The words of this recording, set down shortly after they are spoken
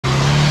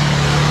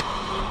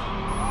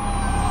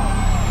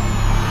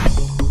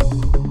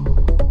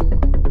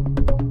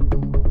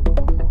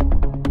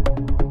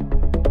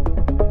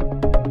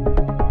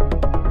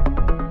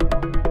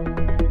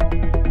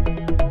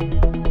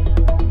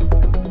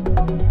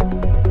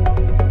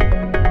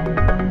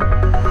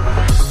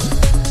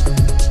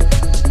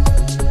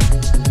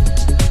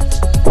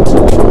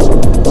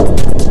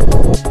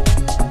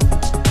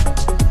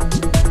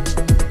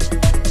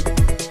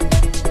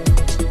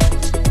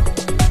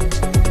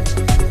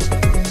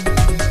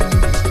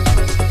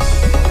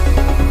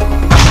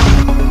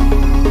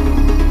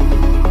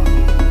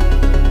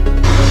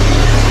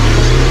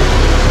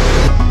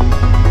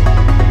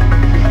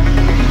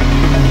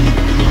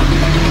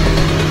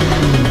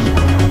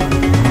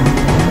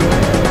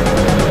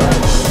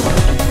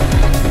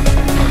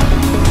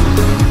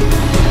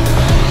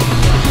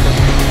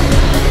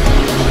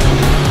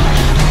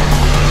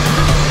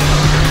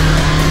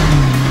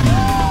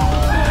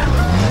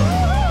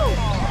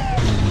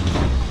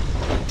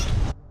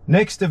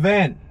Next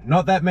event,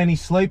 not that many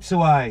sleeps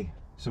away.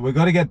 So we've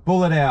got to get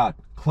bullet out,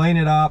 clean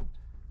it up,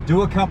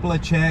 do a couple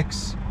of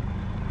checks.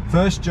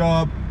 First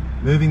job,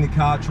 moving the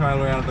car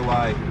trailer out of the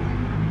way.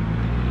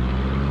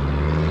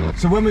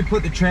 So when we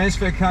put the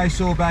transfer case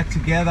all back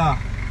together,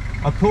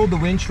 I pulled the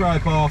winch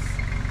rope off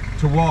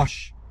to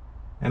wash,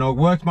 and I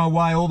worked my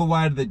way all the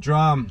way to the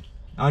drum,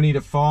 only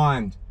to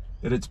find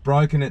that it's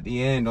broken at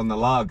the end on the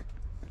lug.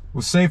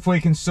 We'll see if we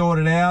can sort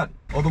it out,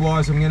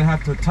 otherwise I'm going to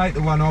have to take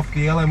the one off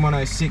the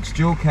LM106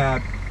 dual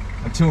cab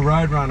until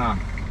Roadrunner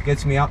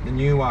gets me up the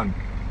new one.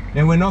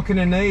 Now we're not going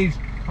to need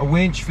a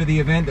winch for the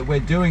event that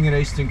we're doing at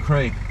Eastern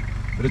Creek,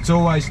 but it's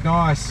always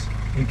nice,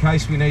 in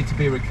case we need to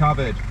be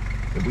recovered,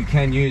 that we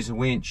can use a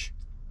winch.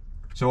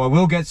 So I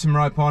will get some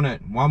rope on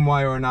it, one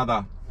way or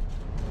another.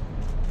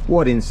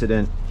 What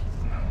incident?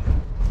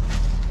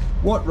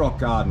 What rock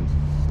garden?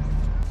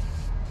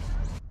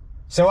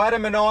 So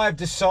Adam and I have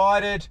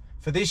decided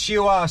for this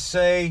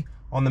URC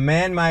on the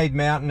man-made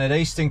mountain at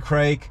Eastern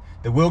Creek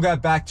that we'll go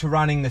back to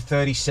running the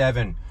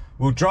 37.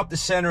 We'll drop the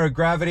center of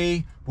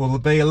gravity, we'll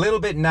be a little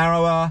bit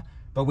narrower,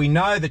 but we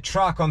know the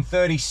truck on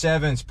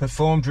 37s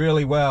performed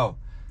really well.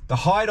 The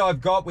height I've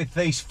got with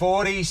these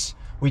 40s,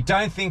 we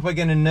don't think we're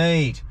going to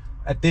need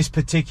at this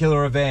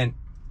particular event.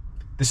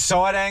 The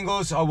side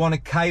angles I want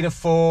to cater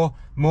for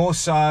more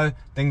so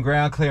than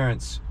ground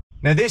clearance.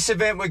 Now this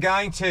event we're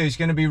going to is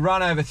going to be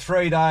run over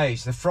 3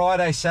 days, the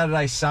Friday,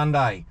 Saturday,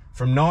 Sunday,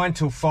 from 9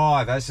 till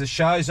 5. As the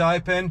show's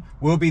open,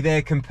 we'll be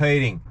there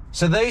competing.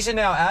 So these are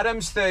now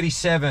Adam's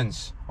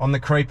 37s on the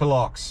creeper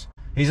locks.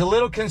 He's a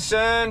little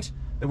concerned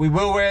that we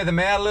will wear them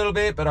out a little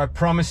bit, but I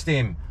promised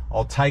him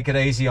I'll take it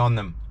easy on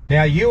them.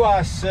 Now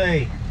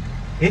URC,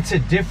 it's a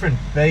different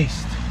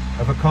beast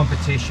of a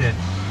competition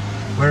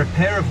where a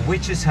pair of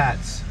witch's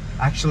hats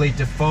actually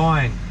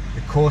define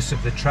the course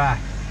of the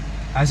track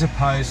as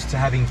opposed to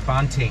having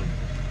bunting.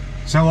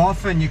 So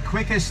often your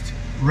quickest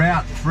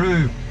route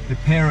through the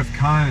pair of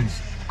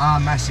cones are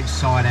massive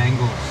side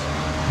angles.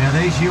 Now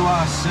these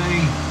URC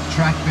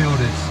track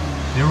builders,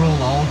 they're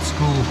all old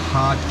school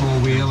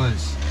hardcore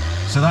wheelers.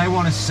 So they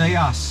want to see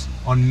us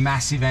on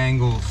massive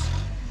angles,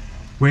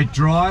 where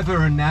driver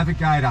and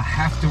navigator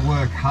have to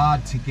work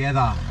hard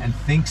together and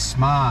think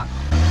smart.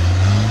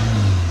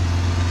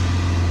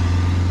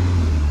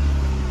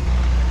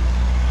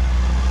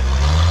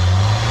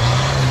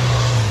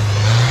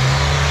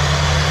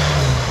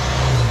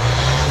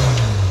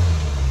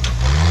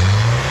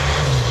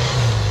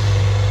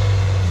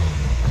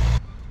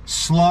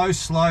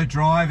 Slow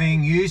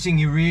driving, using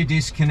your rear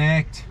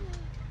disconnect.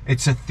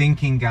 It's a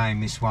thinking game,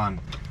 this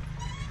one.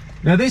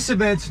 Now this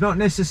event's not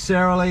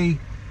necessarily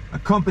a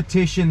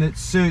competition that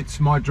suits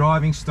my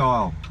driving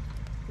style,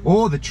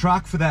 or the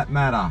truck for that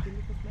matter.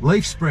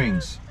 Leaf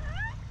springs.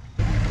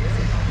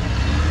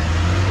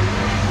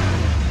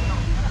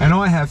 And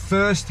I have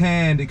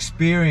first-hand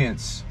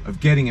experience of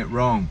getting it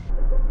wrong.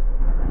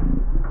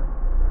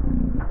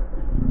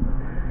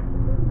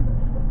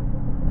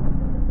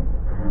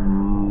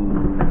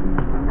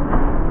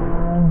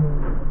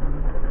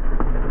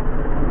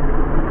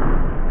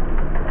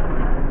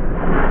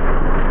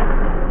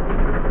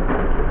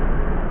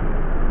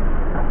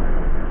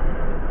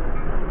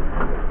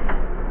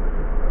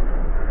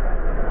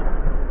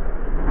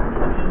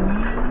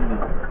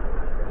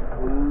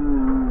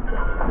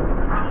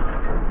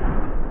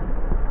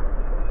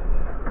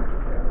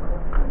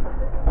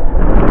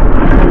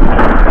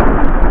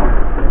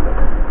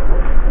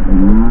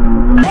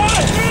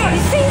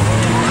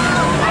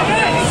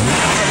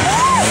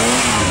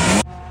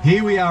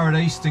 Here we are at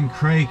Eastern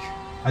Creek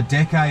a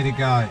decade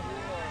ago.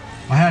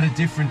 I had a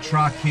different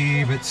truck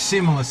here, but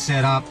similar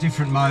setup,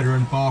 different motor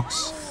and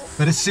box,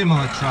 but a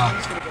similar truck.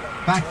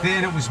 Back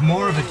then it was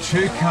more of a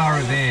two-car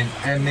event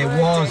and there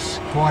was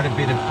quite a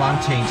bit of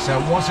bunting, so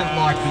it wasn't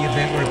like the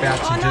event we're about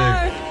to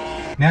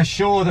do. Now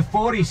sure, the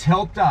 40s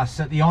helped us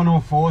at the On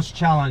All Fours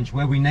challenge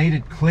where we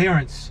needed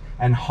clearance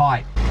and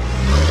height.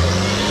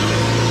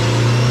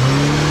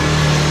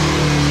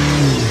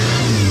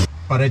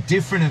 But a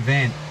different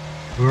event.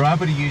 We were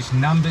able to use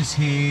numbers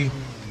here.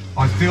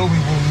 I feel we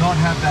will not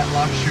have that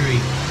luxury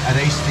at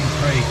Eastern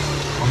Creek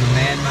on the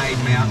man-made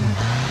mountain.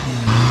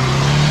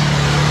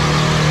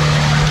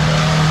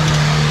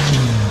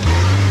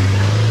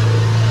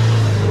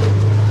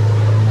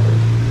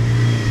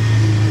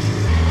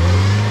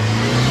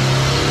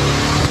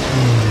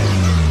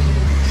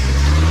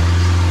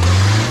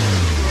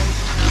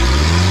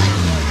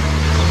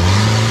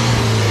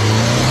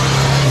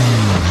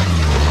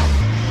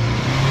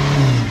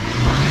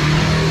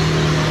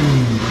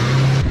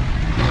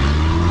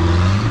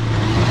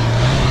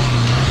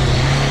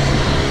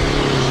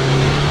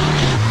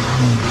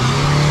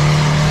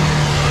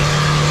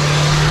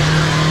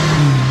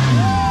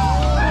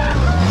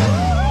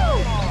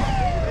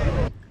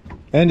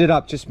 Ended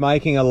up just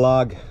making a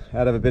lug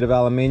out of a bit of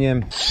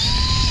aluminium.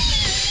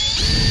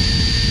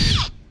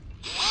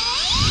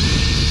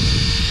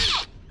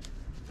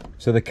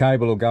 So the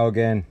cable will go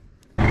again.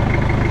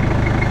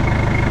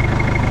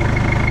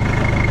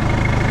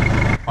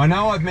 I I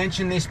know I've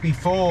mentioned this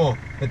before,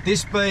 but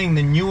this being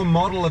the newer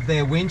model of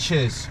their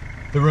winches,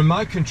 the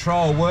remote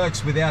control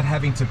works without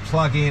having to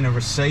plug in a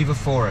receiver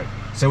for it.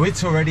 So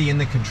it's already in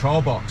the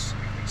control box.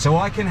 So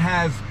I can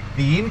have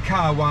the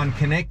in-car one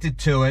connected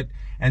to it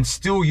and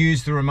still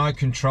use the remote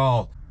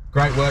control.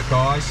 Great work,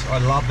 guys. I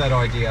love that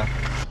idea.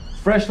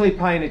 Freshly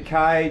painted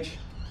cage.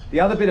 The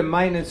other bit of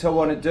maintenance I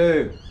want to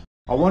do,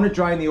 I want to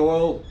drain the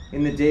oil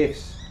in the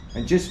diffs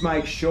and just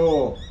make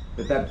sure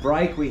that that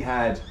break we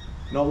had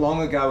not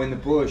long ago in the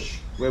bush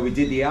where we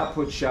did the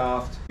output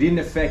shaft didn't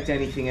affect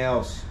anything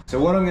else. So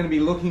what I'm going to be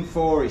looking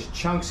for is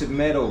chunks of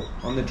metal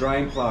on the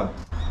drain plug.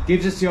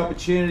 Gives us the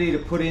opportunity to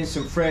put in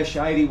some fresh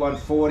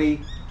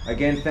 8140.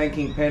 Again,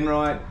 thanking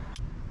Penrite.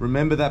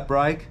 Remember that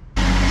brake?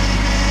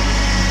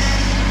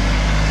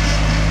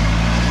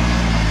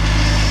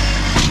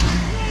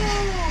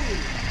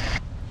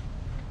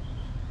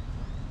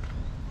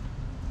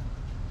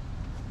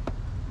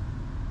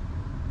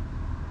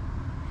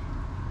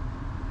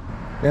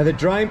 Now the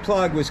drain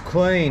plug was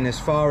clean as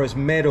far as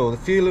metal, a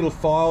few little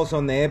files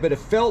on there, but it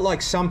felt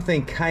like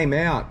something came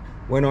out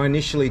when I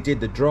initially did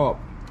the drop.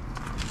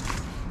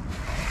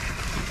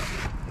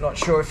 Not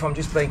sure if I'm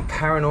just being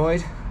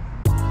paranoid.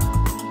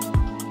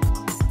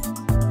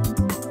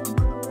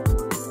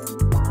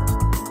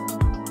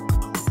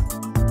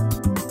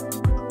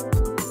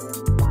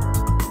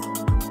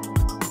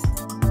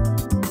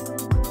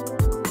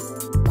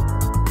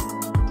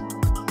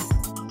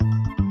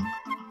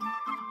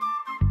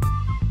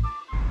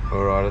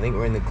 Alright, I think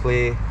we're in the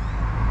clear.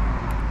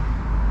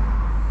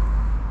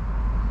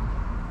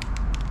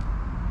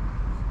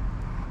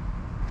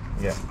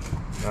 Yeah,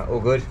 no, all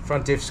good.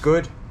 Front diff's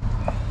good.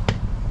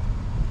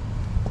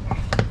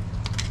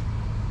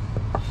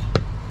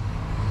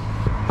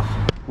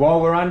 While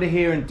we're under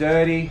here and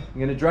dirty, I'm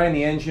going to drain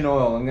the engine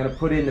oil. I'm going to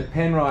put in the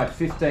Penrite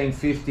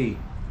 1550.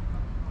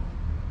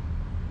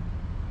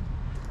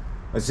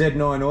 A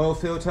Z9 oil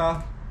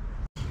filter.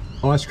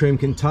 Ice cream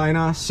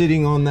container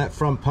sitting on that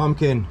front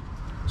pumpkin.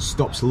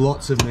 Stops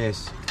lots of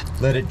mess.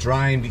 Let it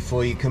drain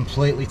before you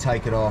completely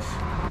take it off.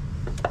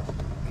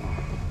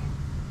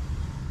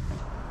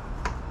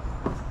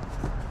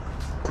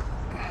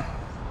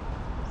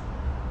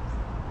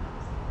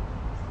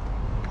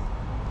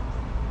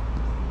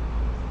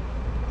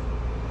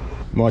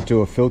 Might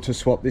do a filter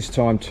swap this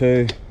time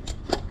too,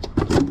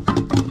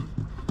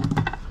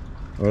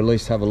 or at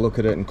least have a look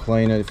at it and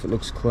clean it if it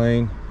looks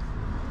clean.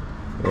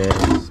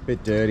 Yeah, it's a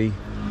bit dirty.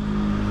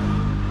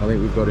 I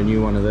think we've got a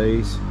new one of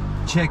these.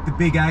 Check the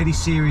big 80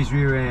 series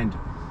rear end.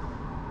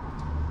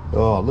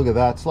 Oh, look at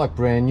that. It's like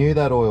brand new,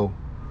 that oil.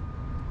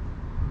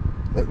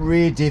 That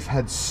rear diff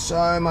had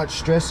so much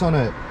stress on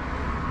it.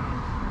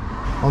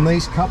 On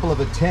these couple of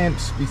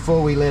attempts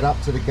before we led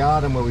up to the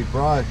garden where we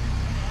broke,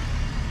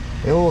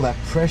 all that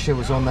pressure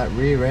was on that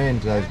rear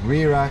end, those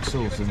rear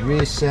axles, the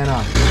rear centre.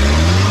 Right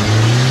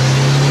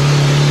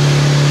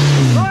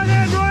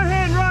hand, right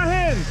hand, right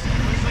hand!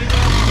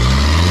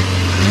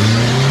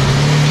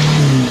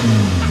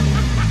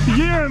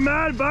 You're a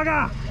mad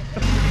bugger!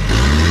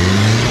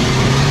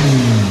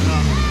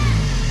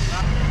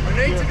 I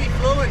need to be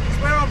fluid.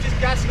 It's where I'm just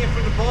gassing it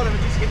from the bottom,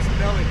 it just hits the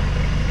belly.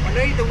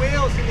 I need the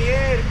wheels in the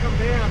air to come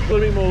down. A little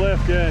bit more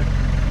left, yeah.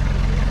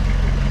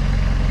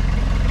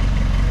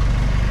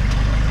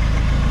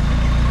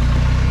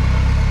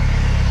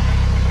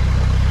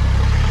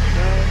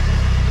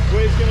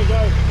 Where's it gonna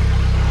go?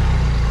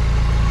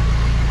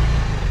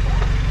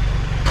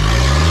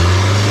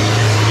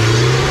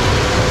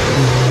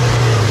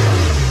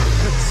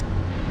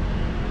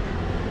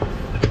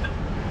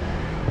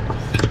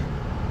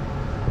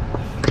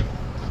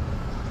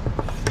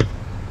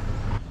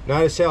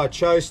 Notice how I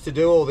chose to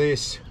do all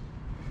this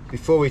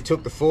before we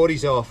took the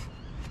 40s off.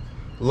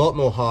 A lot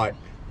more height.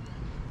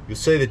 You'll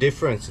see the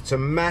difference. It's a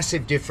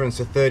massive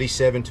difference, a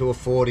 37 to a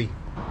 40.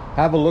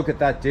 Have a look at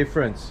that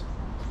difference.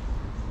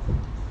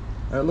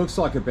 It looks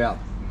like about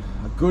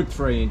a good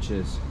 3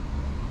 inches.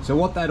 So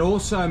what that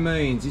also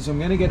means is I'm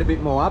going to get a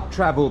bit more up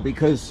travel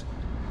because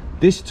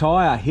this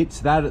tyre hits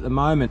that at the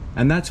moment,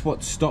 and that's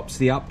what stops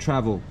the up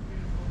travel.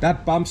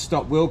 That bump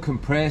stop will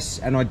compress,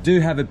 and I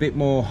do have a bit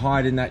more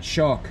height in that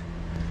shock.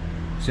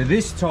 So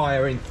this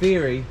tyre, in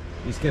theory,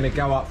 is going to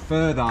go up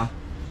further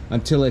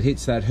until it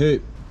hits that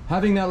hoop.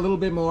 Having that little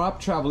bit more up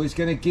travel is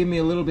going to give me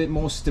a little bit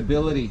more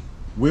stability.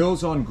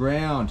 Wheels on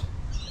ground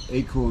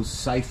equals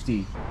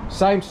safety.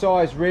 Same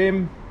size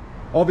rim,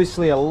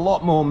 obviously a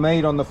lot more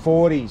meat on the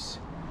 40s,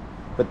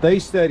 but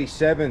these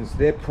 37s,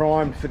 they're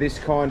primed for this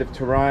kind of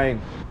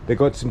terrain. They've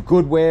got some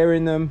good wear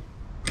in them.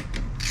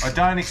 I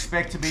don't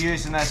expect to be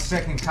using that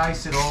second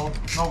case at all,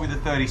 not with the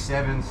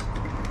 37s.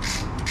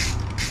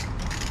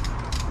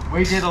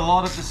 We did a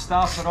lot of the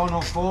stuff at On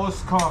All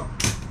Fours comp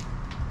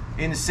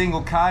in a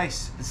single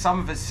case, and some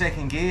of it's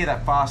second gear,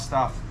 that fast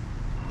stuff.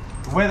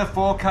 The weather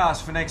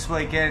forecast for next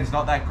weekend's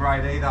not that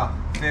great either.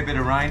 Fair bit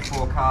of rain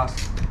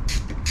forecast.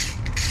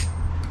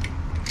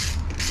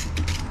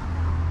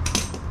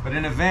 But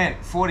an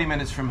event 40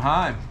 minutes from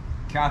home,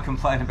 can't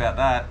complain about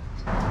that.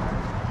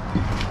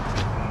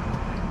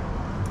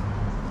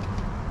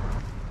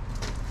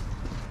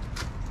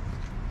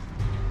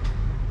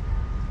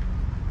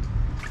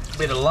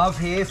 bit of love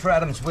here for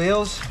Adam's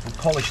wheels. We'll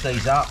polish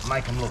these up,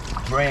 make them look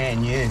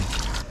brand new.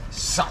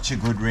 Such a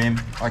good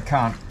rim. I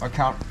can't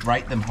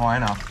rate them high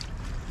enough.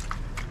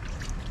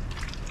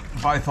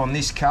 Both on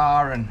this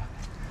car and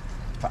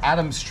for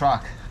Adam's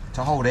truck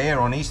to hold air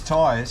on his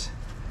tyres.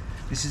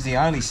 This is the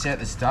only set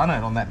that's done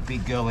it on that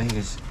big girl of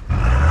his.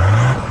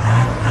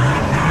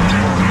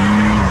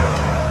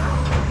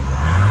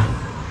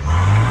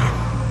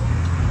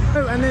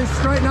 And then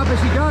straighten up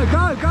as you go.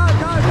 Go, go,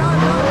 go, go,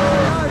 go, go,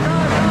 go, go.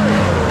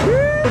 A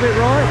little bit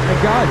right and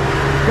go.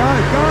 Go,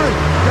 go,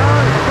 go,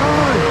 go.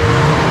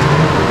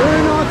 Do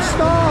not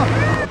stop.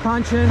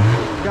 Punching.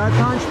 Go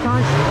punch,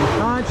 punch,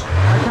 punch.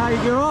 Okay,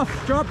 you're off.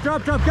 Drop,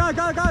 drop, drop. Go,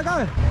 go, go,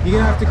 go. You're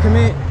gonna have to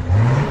commit.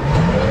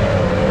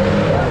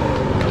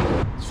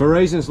 For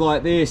reasons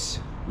like this,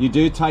 you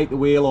do take the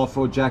wheel off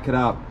or jack it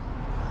up.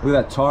 Look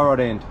at that tie rod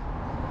end.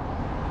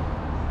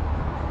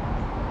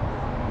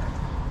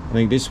 I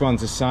think this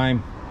one's the same.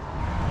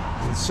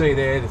 You can see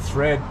there the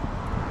thread,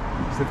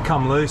 so they've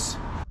come loose.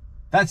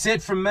 That's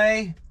it from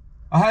me.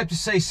 I hope to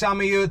see some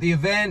of you at the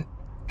event.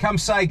 Come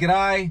say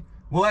g'day.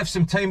 We'll have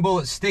some Team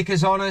Bullet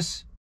stickers on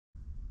us.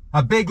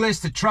 A big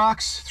list of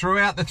trucks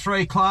throughout the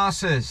 3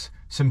 classes.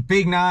 Some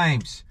big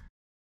names.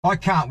 I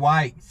can't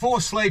wait.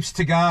 4 sleeps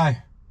to go.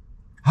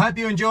 Hope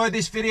you enjoyed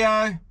this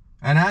video,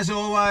 and as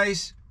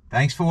always,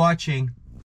 thanks for watching.